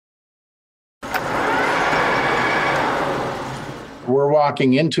we're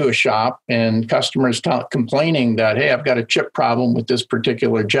walking into a shop and customers complaining that, hey, I've got a chip problem with this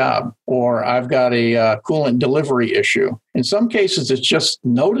particular job, or I've got a coolant delivery issue. In some cases, it's just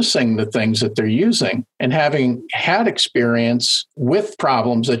noticing the things that they're using and having had experience with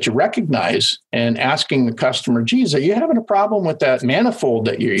problems that you recognize and asking the customer, geez, are you having a problem with that manifold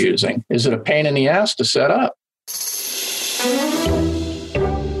that you're using? Is it a pain in the ass to set up?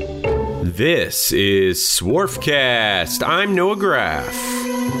 This is Swarfcast. I'm Noah Graff.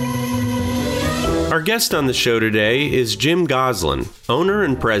 Our guest on the show today is Jim Gosselin, owner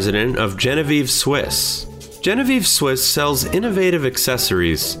and president of Genevieve Swiss. Genevieve Swiss sells innovative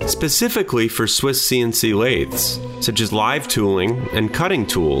accessories specifically for Swiss CNC lathes, such as live tooling and cutting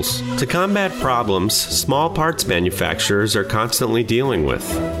tools, to combat problems small parts manufacturers are constantly dealing with.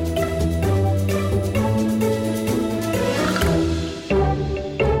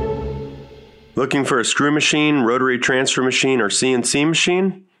 Looking for a screw machine, rotary transfer machine, or CNC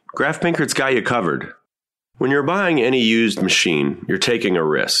machine? Graf Pinkert's got you covered. When you're buying any used machine, you're taking a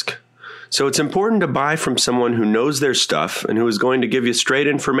risk. So it's important to buy from someone who knows their stuff and who is going to give you straight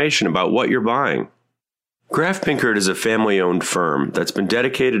information about what you're buying. Graf Pinkert is a family-owned firm that's been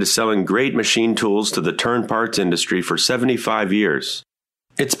dedicated to selling great machine tools to the turn parts industry for 75 years.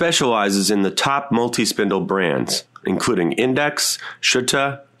 It specializes in the top multi-spindle brands, including Index,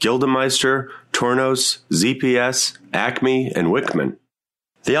 Schutte, Gildemeister, Tornos, ZPS, Acme, and Wickman.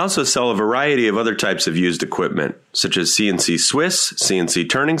 They also sell a variety of other types of used equipment, such as CNC Swiss, CNC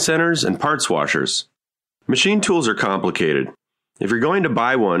turning centers, and parts washers. Machine tools are complicated. If you're going to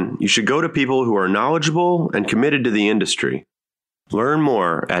buy one, you should go to people who are knowledgeable and committed to the industry. Learn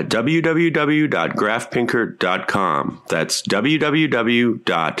more at www.grafpinkert.com. That's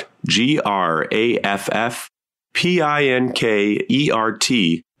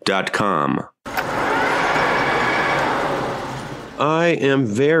www.grafpinkert.com. I am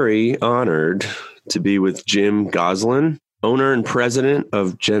very honored to be with Jim Gosselin, owner and president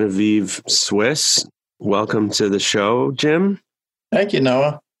of Genevieve Swiss. Welcome to the show, Jim. Thank you,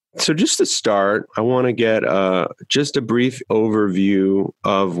 Noah. So just to start, I want to get just a brief overview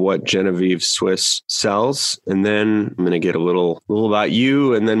of what Genevieve Swiss sells, and then I'm going to get a little about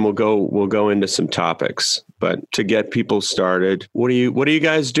you, and then we'll go into some topics. But to get people started, what do you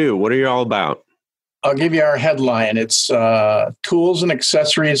guys do? What are you all about? I'll give you our headline. It's tools and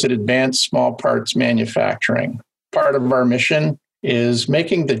accessories that advance small parts manufacturing. Part of our mission is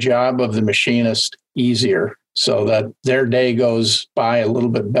making the job of the machinist easier so that their day goes by a little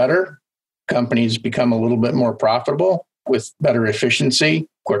bit better. Companies become a little bit more profitable with better efficiency,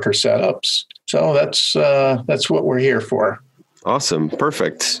 quicker setups. So that's what we're here for. Awesome.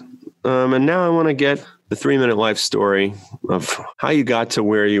 Perfect. And now I want to get the 3-minute life story of how you got to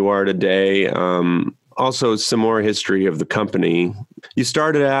where you are today. Also, some more history of the company. You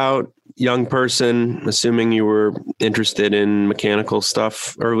started out young person, assuming you were interested in mechanical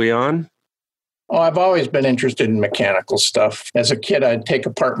stuff early on. Oh, I've always been interested in mechanical stuff. As a kid, I'd take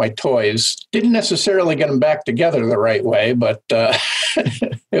apart my toys. Didn't necessarily get them back together the right way, but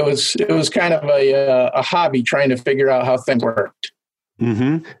it was kind of a hobby trying to figure out how things worked.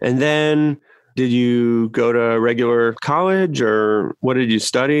 Mm-hmm. And then did you go to regular college, or what did you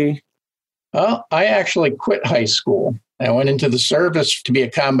study? Well, I actually quit high school. I went into the service to be a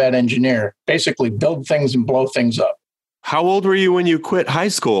combat engineer, basically build things and blow things up. How old were you when you quit high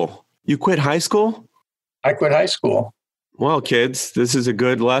school? You quit high school? I quit high school. Well, kids, this is a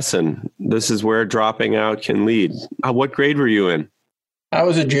good lesson. This is where dropping out can lead. What grade were you in? I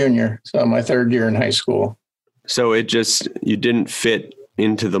was a junior, so my third year in high school. So you didn't fit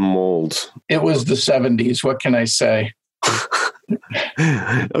into the mold. It was the 70s. What can I say?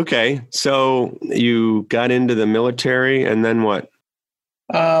 Okay. So you got into the military, and then what?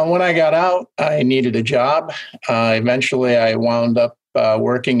 When I got out, I needed a job. Eventually, I wound up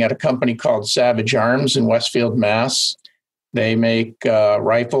working at a company called Savage Arms in Westfield, Mass. They make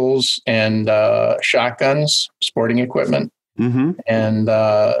rifles and shotguns, sporting equipment. Mm-hmm. And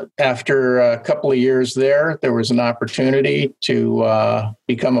after a couple of years there was an opportunity to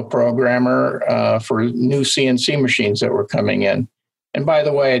become a programmer for new CNC machines that were coming in. And by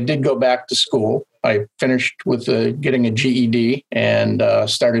the way, I did go back to school. I finished with getting a GED and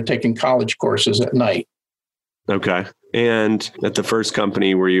started taking college courses at night. Okay. And at the first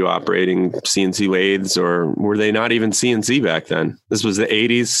company, were you operating CNC lathes, or were they not even CNC back then? This was the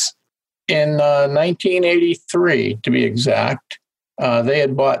 80s? In 1983, to be exact, they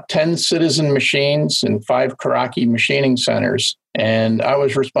had bought 10 Citizen machines and 5 Karaki machining centers, and I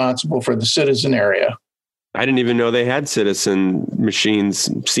was responsible for the Citizen area. I didn't even know they had Citizen machines,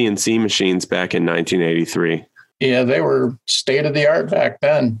 CNC machines back in 1983. Yeah, they were state of the art back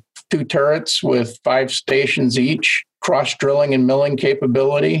then. 2 turrets with 5 stations each, cross drilling and milling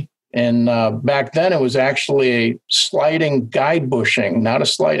capability. And back then, it was actually a sliding guide bushing, not a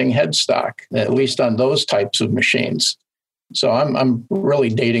sliding headstock, at least on those types of machines. So I'm really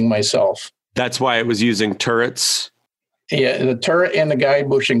dating myself. That's why it was using turrets? Yeah, the turret and the guide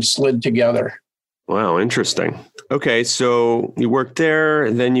bushing slid together. Wow, interesting. Okay, so you worked there,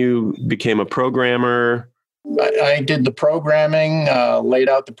 and then you became a programmer. I did the programming, laid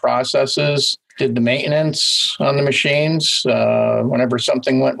out the processes, did the maintenance on the machines. Whenever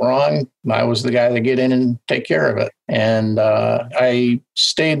something went wrong, I was the guy to get in and take care of it. And I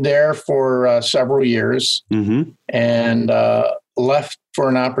stayed there for several years and left for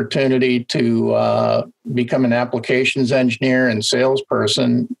an opportunity to become an applications engineer and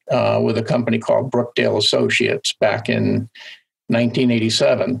salesperson with a company called Brookdale Associates back in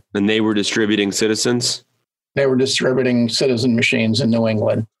 1987. And they were distributing Citizens? They were distributing Citizen machines in New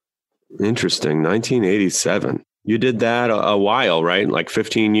England. Interesting. 1987. You did that a while, right? Like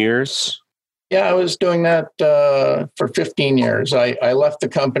 15 years? Yeah, I was doing that for 15 years. I left the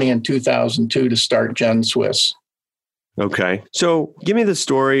company in 2002 to start Gen Swiss. Okay. So give me the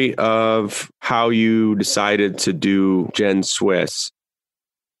story of how you decided to do Gen Swiss.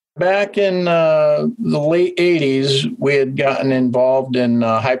 Back in the late 80s, we had gotten involved in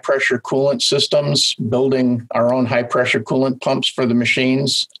high-pressure coolant systems, building our own high-pressure coolant pumps for the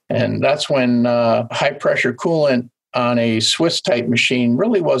machines. And that's when high-pressure coolant on a Swiss-type machine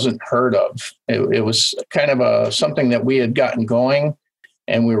really wasn't heard of. It was kind of something that we had gotten going,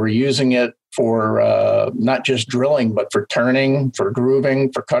 and we were using it for not just drilling, but for turning, for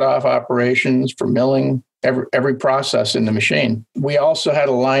grooving, for cutoff operations, for milling. Every process in the machine. We also had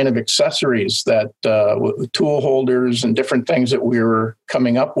a line of accessories that tool holders and different things that we were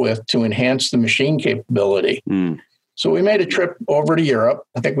coming up with to enhance the machine capability. So we made a trip over to Europe.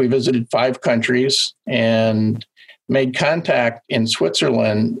 I think we visited 5 countries and made contact in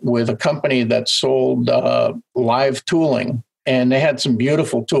Switzerland with a company that sold live tooling. And they had some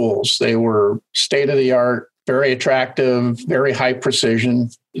beautiful tools. They were state of the art, very attractive, very high precision.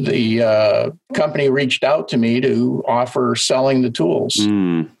 The company reached out to me to offer selling the tools.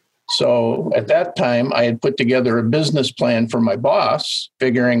 So at that time, I had put together a business plan for my boss,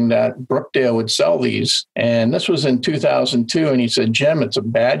 figuring that Brookdale would sell these. And this was in 2002. And he said, Jim, it's a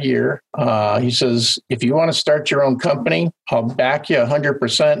bad year. He says, if you want to start your own company, I'll back you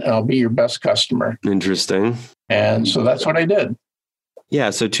 100% and I'll be your best customer. Interesting. And so that's what I did. Yeah.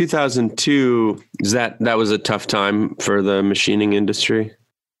 So 2002, that was a tough time for the machining industry?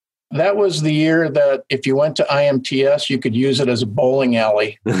 That was the year that if you went to IMTS, you could use it as a bowling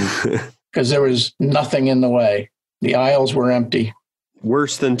alley because there was nothing in the way. The aisles were empty.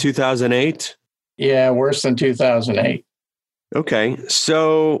 Worse than 2008? Yeah, worse than 2008. Okay.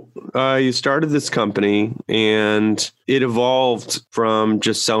 So you started this company and it evolved from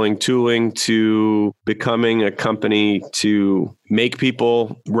just selling tooling to becoming a company to make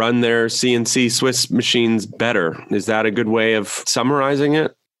people run their CNC Swiss machines better. Is that a good way of summarizing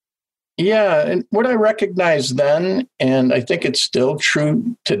it? Yeah. And what I recognized then, and I think it's still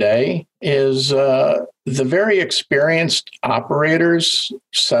true today, is the very experienced operators,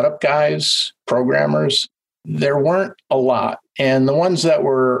 setup guys, programmers, there weren't a lot. And the ones that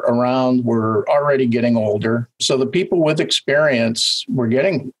were around were already getting older. So the people with experience were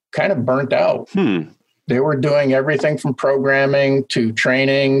getting kind of burnt out. They were doing everything from programming to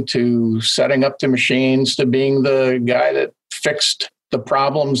training to setting up the machines to being the guy that fixed the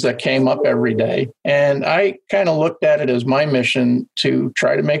problems that came up every day. And I kind of looked at it as my mission to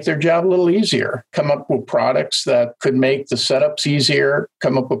try to make their job a little easier, come up with products that could make the setups easier,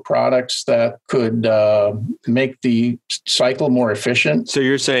 come up with products that could make the cycle more efficient. So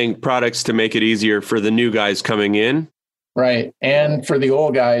you're saying products to make it easier for the new guys coming in? Right. And for the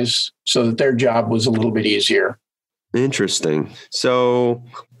old guys so that their job was a little bit easier. Interesting. So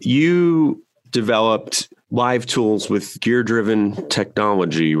you developed live tools with gear-driven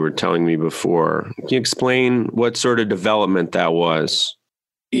technology, you were telling me before. Can you explain what sort of development that was?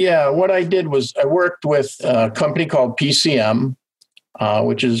 Yeah, what I did was I worked with a company called PCM,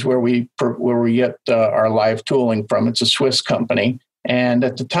 which is where we get our live tooling from. It's a Swiss company. And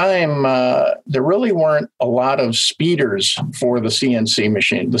at the time, there really weren't a lot of speeders for the CNC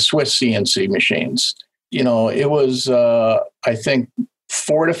machine, the Swiss CNC machines. You know, it was, I think,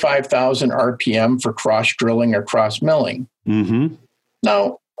 4,000 to 5,000 RPM for cross drilling or cross milling.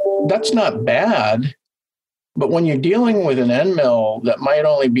 Now, that's not bad, but when you're dealing with an end mill that might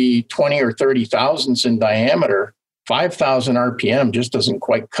only be 20 or 30 thousandths in diameter, 5,000 RPM just doesn't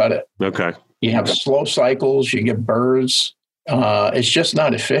quite cut it. Okay. You have slow cycles, you get burrs. It's just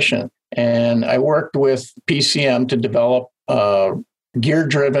not efficient. And I worked with PCM to develop a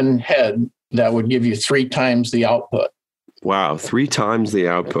gear-driven head that would give you 3 times the output. Wow, 3 times the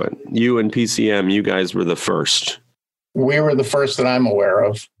output. You and PCM, you guys were the first. We were the first that I'm aware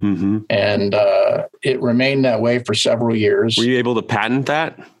of. Mm-hmm. And it remained that way for several years. Were you able to patent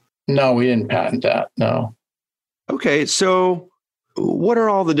that? No, we didn't patent that, no. Okay, so what are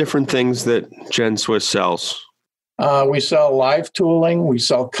all the different things that Gen Swiss sells? We sell live tooling. We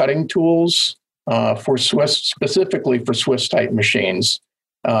sell cutting tools for Swiss, specifically for Swiss type machines.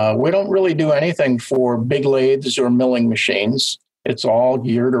 We don't really do anything for big lathes or milling machines. It's all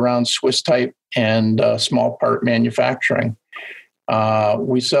geared around Swiss type and small part manufacturing.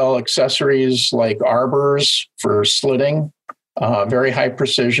 We sell accessories like arbors for slitting, very high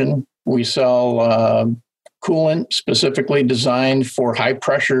precision. We sell coolant specifically designed for high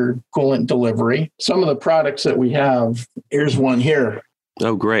pressure coolant delivery. Some of the products that we have, here's one here.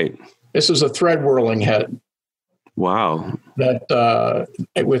 Oh, great. This is a thread whirling head. Wow. That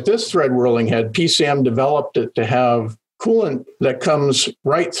with this thread whirling head, PCM developed it to have coolant that comes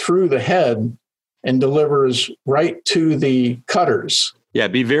right through the head and delivers right to the cutters. Yeah,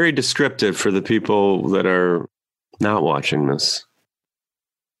 be very descriptive for the people that are not watching this.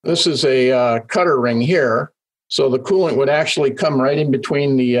 This is a cutter ring here. So the coolant would actually come right in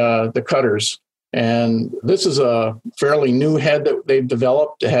between the cutters. And this is a fairly new head that they've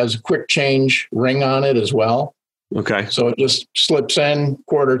developed. It has a quick change ring on it as well. Okay. So it just slips in,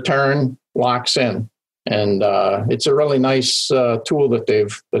 quarter turn, locks in. And it's a really nice tool that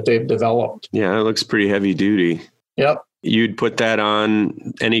they've developed. Yeah, it looks pretty heavy duty. Yep. You'd put that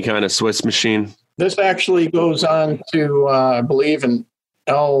on any kind of Swiss machine? This actually goes on to, I believe, an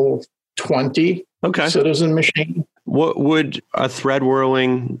L20 Citizen machine. What would a thread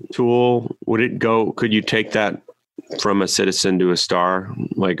whirling tool, could you take that from a Citizen to a Star?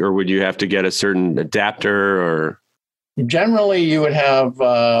 Or would you have to get a certain adapter or? Generally, you would have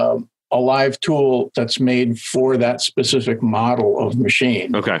a live tool that's made for that specific model of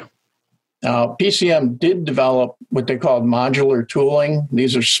machine. Okay. Now, PCM did develop what they called modular tooling.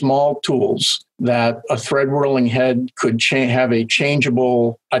 These are small tools that a thread whirling head could have a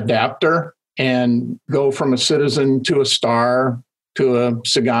changeable adapter and go from a Citizen to a Star to a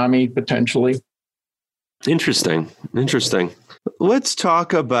Sagami potentially. Interesting. Let's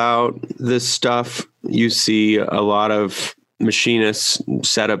talk about this stuff you see a lot of machinists,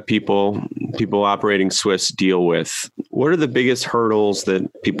 setup people operating Swiss deal with. What are the biggest hurdles that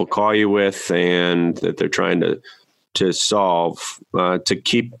people call you with and that they're trying to solve to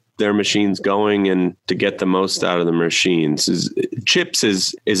keep their machines going and to get the most out of the machines? Chips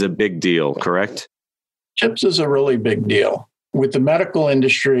is a big deal, correct? Chips is a really big deal. With the medical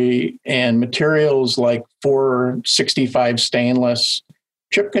industry and materials like 465 stainless,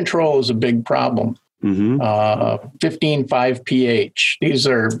 chip control is a big problem. 15.5 pH. These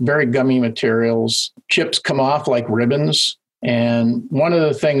are very gummy materials. Chips come off like ribbons. And one of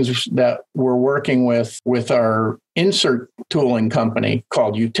the things that we're working with our insert tooling company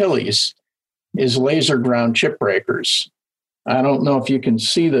called Utilities is laser ground chip breakers. I don't know if you can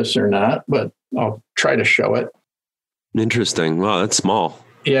see this or not, but I'll try to show it. Interesting. Wow, that's small.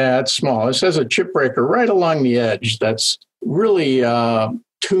 Yeah, it's small. This has a chip breaker right along the edge that's really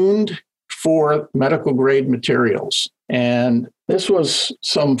tuned for medical grade materials. And this was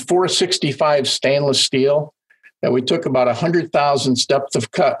some 465 stainless steel that we took about 100,000 depth of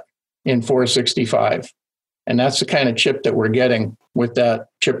cut in 465. And that's the kind of chip that we're getting with that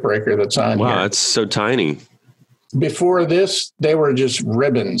chip breaker that's on here. Wow, that's so tiny. Before this, they were just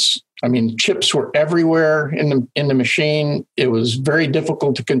ribbons. I mean, chips were everywhere in the machine. It was very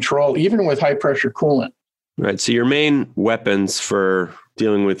difficult to control, even with high pressure coolant. Right. So your main weapons for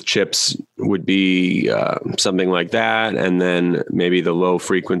dealing with chips would be something like that, and then maybe the low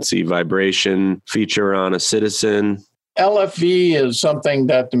frequency vibration feature on a Citizen. LFV is something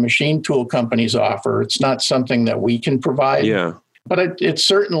that the machine tool companies offer. It's not something that we can provide. Yeah. But it's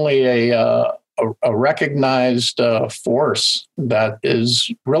certainly a recognized force that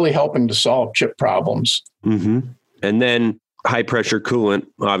is really helping to solve chip problems. Mm-hmm. And then high pressure coolant,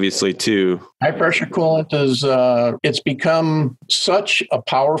 obviously, too. High pressure coolant is, it's become such a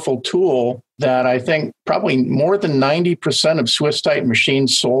powerful tool that I think probably more than 90% of Swiss type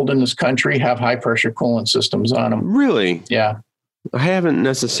machines sold in this country have high pressure coolant systems on them. Really? Yeah. I haven't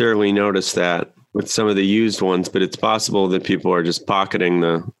necessarily noticed that with some of the used ones, but it's possible that people are just pocketing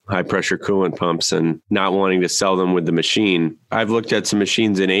the high pressure coolant pumps and not wanting to sell them with the machine. I've looked at some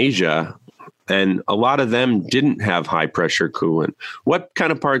machines in Asia and a lot of them didn't have high pressure coolant. What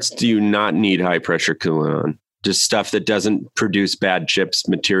kind of parts do you not need high pressure coolant on? Just stuff that doesn't produce bad chips,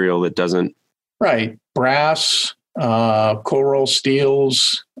 material that doesn't. Right. Brass, cold roll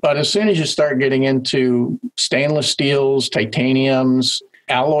steels. But as soon as you start getting into stainless steels, titaniums,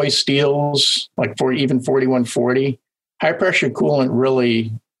 alloy steels, like for even 4140, high pressure coolant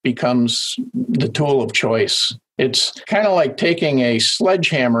really becomes the tool of choice. It's kind of like taking a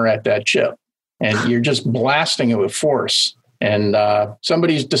sledgehammer at that chip and you're just blasting it with force. And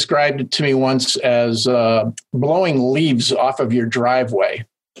somebody's described it to me once as blowing leaves off of your driveway.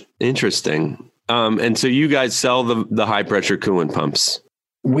 Interesting. And so you guys sell the high pressure coolant pumps?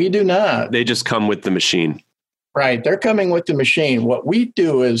 We do not. They just come with the machine. Right. They're coming with the machine. What we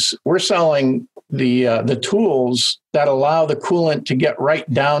do is we're selling the tools that allow the coolant to get right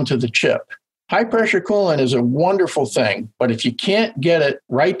down to the chip. High pressure coolant is a wonderful thing, but if you can't get it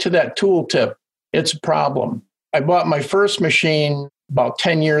right to that tool tip, it's a problem. I bought my first machine about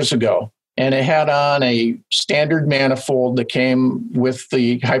 10 years ago, and it had on a standard manifold that came with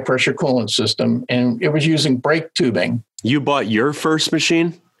the high pressure coolant system, and it was using brake tubing. You bought your first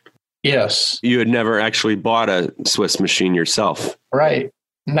machine? Yes. You had never actually bought a Swiss machine yourself. Right.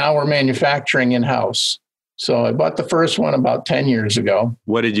 Now we're manufacturing in-house. So I bought the first one about 10 years ago.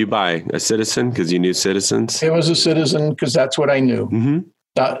 What did you buy? A Citizen? Because you knew Citizens? It was a Citizen because that's what I knew. Mm-hmm.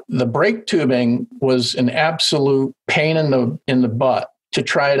 The brake tubing was an absolute pain in the butt to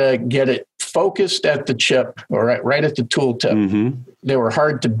try to get it focused at the chip or right at the tool tip. Mm-hmm. They were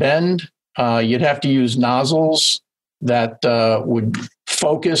hard to bend. You'd have to use nozzles that would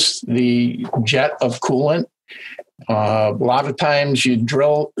focus the jet of coolant. A lot of times you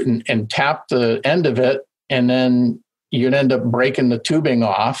drill and tap the end of it, and then you'd end up breaking the tubing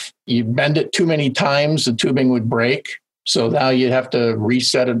off. You bend it too many times, the tubing would break. So now you'd have to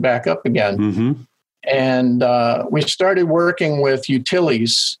reset it back up again. Mm-hmm. And we started working with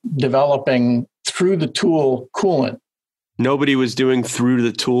utilities, developing through the tool coolant. Nobody was doing through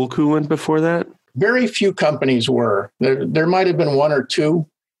the tool coolant before that? Very few companies were. There might have been one or two,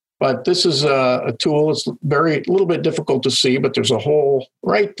 but this is a tool. It's a little bit difficult to see, but there's a hole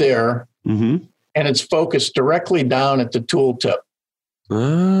right there, mm-hmm. and it's focused directly down at the tool tip.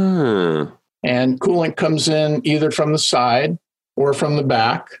 Ah. And coolant comes in either from the side or from the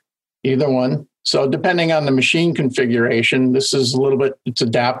back, either one. So depending on the machine configuration, this is it's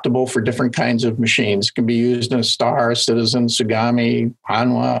adaptable for different kinds of machines. It can be used in a Star, Citizen, Tsugami,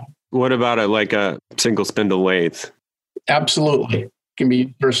 Hanwha. What about a single spindle lathe? Absolutely. It can be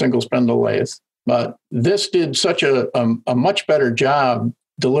used for a single spindle lathe. But this did such a much better job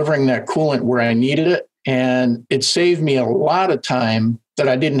delivering that coolant where I needed it. And it saved me a lot of time that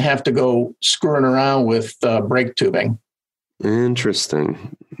I didn't have to go screwing around with brake tubing.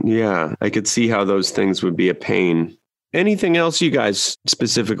 Interesting. Yeah, I could see how those things would be a pain. Anything else you guys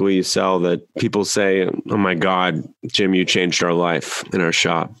specifically sell that people say, oh my God, Jim, you changed our life in our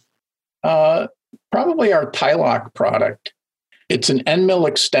shop? Probably our Tylock product. It's an end mill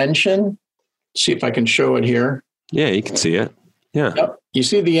extension. See if I can show it here. Yeah, you can see it. Yeah. Yep. You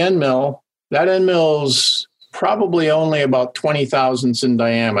see the end mill. That end mill's probably only about 20 thousandths in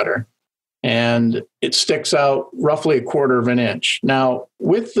diameter, and it sticks out roughly 1/4 of an inch. Now,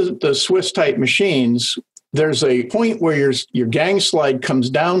 with the Swiss type machines, there's a point where your gang slide comes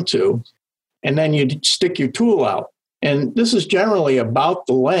down to, and then you stick your tool out. And this is generally about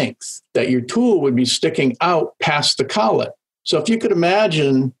the length that your tool would be sticking out past the collet. So if you could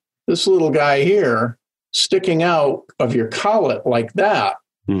imagine this little guy here sticking out of your collet like that,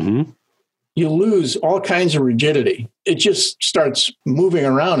 mm-hmm. you lose all kinds of rigidity. It just starts moving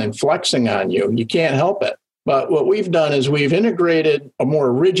around and flexing on you. You can't help it. But what we've done is we've integrated a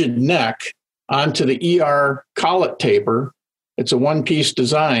more rigid neck onto the ER collet taper. It's a one-piece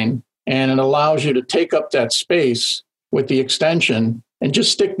design, and it allows you to take up that space with the extension and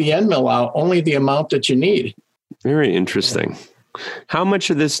just stick the end mill out only the amount that you need. Very interesting. How much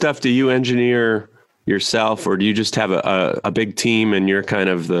of this stuff do you engineer yourself, or do you just have a big team and you're kind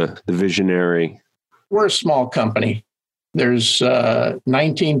of the visionary? We're a small company. There's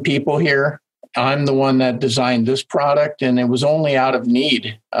 19 people here. I'm the one that designed this product, and it was only out of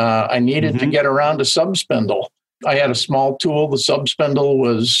need. I needed to get around a subspindle. I had a small tool. The subspindle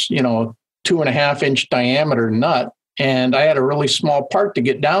was, 2.5-inch diameter nut, and I had a really small part to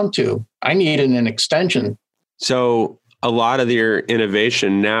get down to. I needed an extension. So a lot of your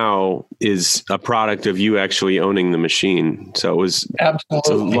innovation now is a product of you actually owning the machine. So it's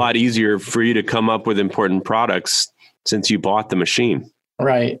a lot easier for you to come up with important products since you bought the machine.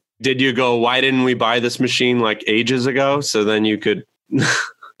 Right. Did you go, why didn't we buy this machine like ages ago? So then you could.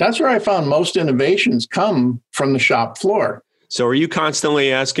 That's where I found most innovations come from the shop floor. So are you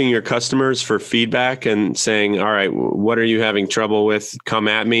constantly asking your customers for feedback and saying, all right, what are you having trouble with? Come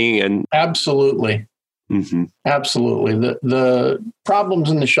at me. And Absolutely. Mm-hmm. Absolutely. The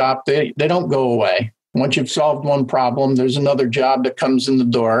problems in the shop, they don't go away. Once you've solved one problem, there's another job that comes in the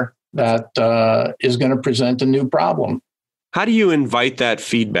door that is going to present a new problem. How do you invite that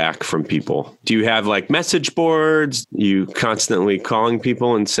feedback from people? Do you have like message boards? You constantly calling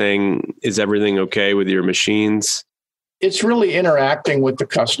people and saying, is everything okay with your machines? It's really interacting with the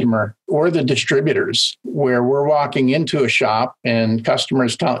customer or the distributors, where we're walking into a shop and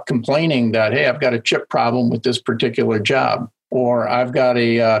customers complaining that, hey, I've got a chip problem with this particular job, or I've got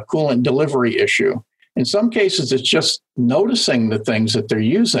a coolant delivery issue. In some cases, it's just noticing the things that they're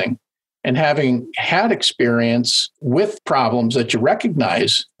using and having had experience with problems that you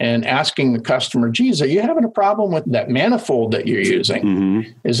recognize and asking the customer, geez, are you having a problem with that manifold that you're using?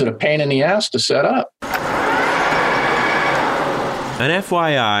 Mm-hmm. Is it a pain in the ass to set up? An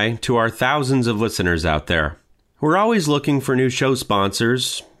FYI to our thousands of listeners out there. We're always looking for new show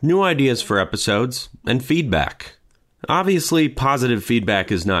sponsors, new ideas for episodes, and feedback. Obviously, positive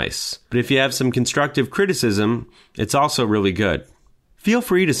feedback is nice, but if you have some constructive criticism, it's also really good. Feel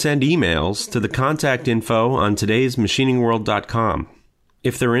free to send emails to the contact info on todaysmachiningworld.com.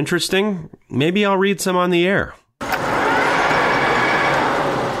 If they're interesting, maybe I'll read some on the air.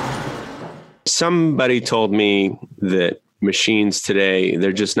 Somebody told me that machines today,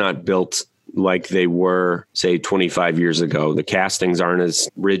 they're just not built like they were, say, 25 years ago. The castings aren't as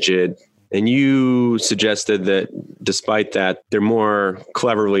rigid. And you suggested that despite that, they're more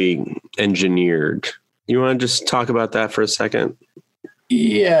cleverly engineered. You want to just talk about that for a second?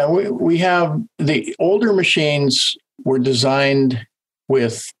 Yeah, we have the older machines were designed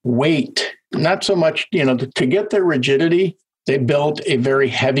with weight, not so much, to get their rigidity, they built a very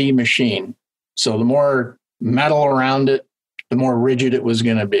heavy machine. So the more metal around it, the more rigid it was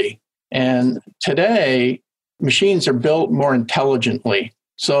going to be. And today, machines are built more intelligently.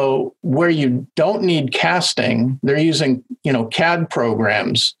 So where you don't need casting, they're using, CAD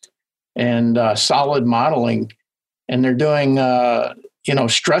programs and solid modeling, and they're doing,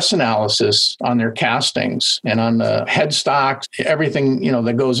 stress analysis on their castings and on the headstocks, everything,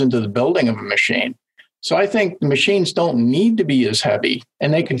 that goes into the building of a machine. So I think the machines don't need to be as heavy,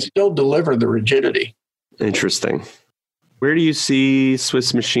 and they can still deliver the rigidity. Interesting. Where do you see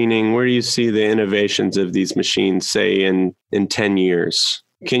Swiss machining? Where do you see the innovations of these machines, say, in 10 years?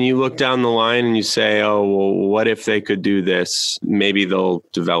 Can you look down the line and you say, oh, well, what if they could do this? Maybe they'll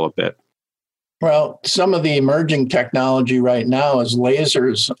develop it. Well, some of the emerging technology right now is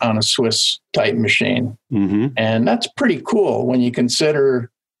lasers on a Swiss type machine. Mm-hmm. And that's pretty cool when you consider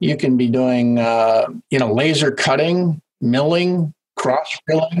you can be doing, laser cutting, milling, cross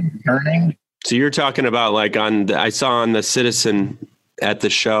drilling, turning. So you're talking about like I saw on the Citizen at the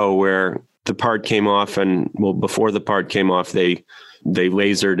show where the part came off before the part came off, they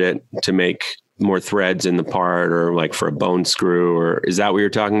lasered it to make more threads in the part, or like for a bone screw, or is that what you're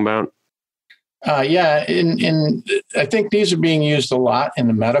talking about? Yeah. I think these are being used a lot in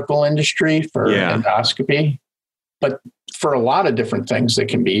the medical industry for endoscopy, but for a lot of different things they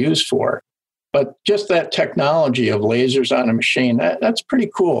can be used for. But just that technology of lasers on a machine, that's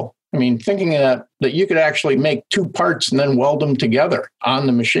pretty cool. I mean, thinking that you could actually make two parts and then weld them together on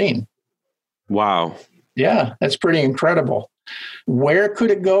the machine. Wow. Yeah, that's pretty incredible. Where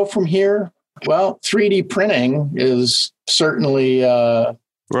could it go from here? Well, 3D printing is certainly...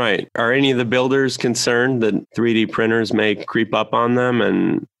 Right. Are any of the builders concerned that 3D printers may creep up on them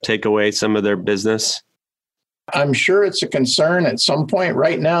and take away some of their business? I'm sure it's a concern at some point.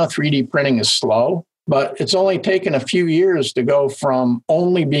 Right now, 3D printing is slow. But it's only taken a few years to go from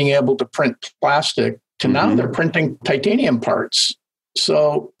only being able to print plastic to now they're printing titanium parts.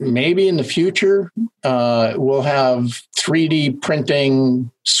 So maybe in the future, we'll have 3D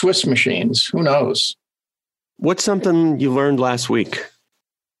printing Swiss machines. Who knows? What's something you learned last week?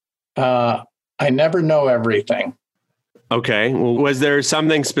 I never know everything. Okay. Well, was there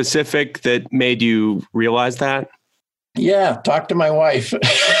something specific that made you realize that? Yeah, talk to my wife.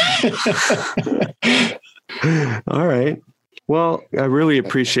 All right. Well, I really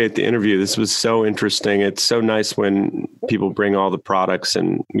appreciate the interview. This was so interesting. It's so nice when people bring all the products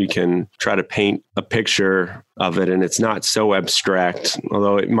and we can try to paint a picture of it, and it's not so abstract,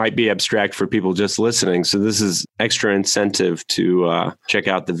 although it might be abstract for people just listening. So this is extra incentive to check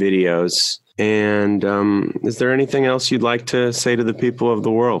out the videos. And is there anything else you'd like to say to the people of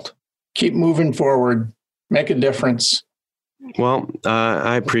the world? Keep moving forward. Make a difference. Well,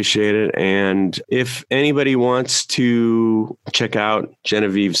 I appreciate it. And if anybody wants to check out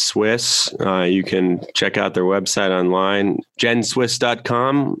Genevieve Swiss, you can check out their website online,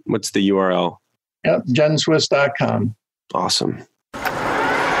 genswiss.com. What's the URL? Yep, genswiss.com. Awesome.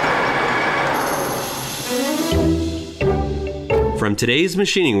 From today's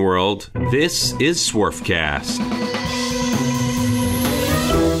machining world, this is Swarfcast.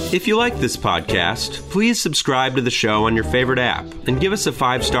 If you like this podcast, please subscribe to the show on your favorite app and give us a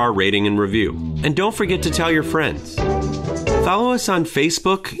 5-star rating and review. And don't forget to tell your friends. Follow us on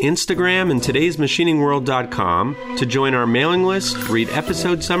Facebook, Instagram, and today'smachiningworld.com to join our mailing list, read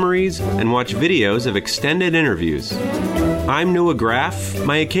episode summaries, and watch videos of extended interviews. I'm Noah Graff.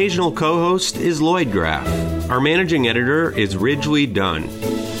 My occasional co-host is Lloyd Graff. Our managing editor is Ridgely Dunn.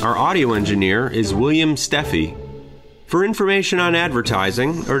 Our audio engineer is William Steffi. For information on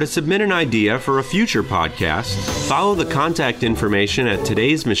advertising or to submit an idea for a future podcast, follow the contact information at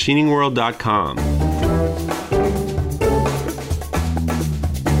today'smachiningworld.com.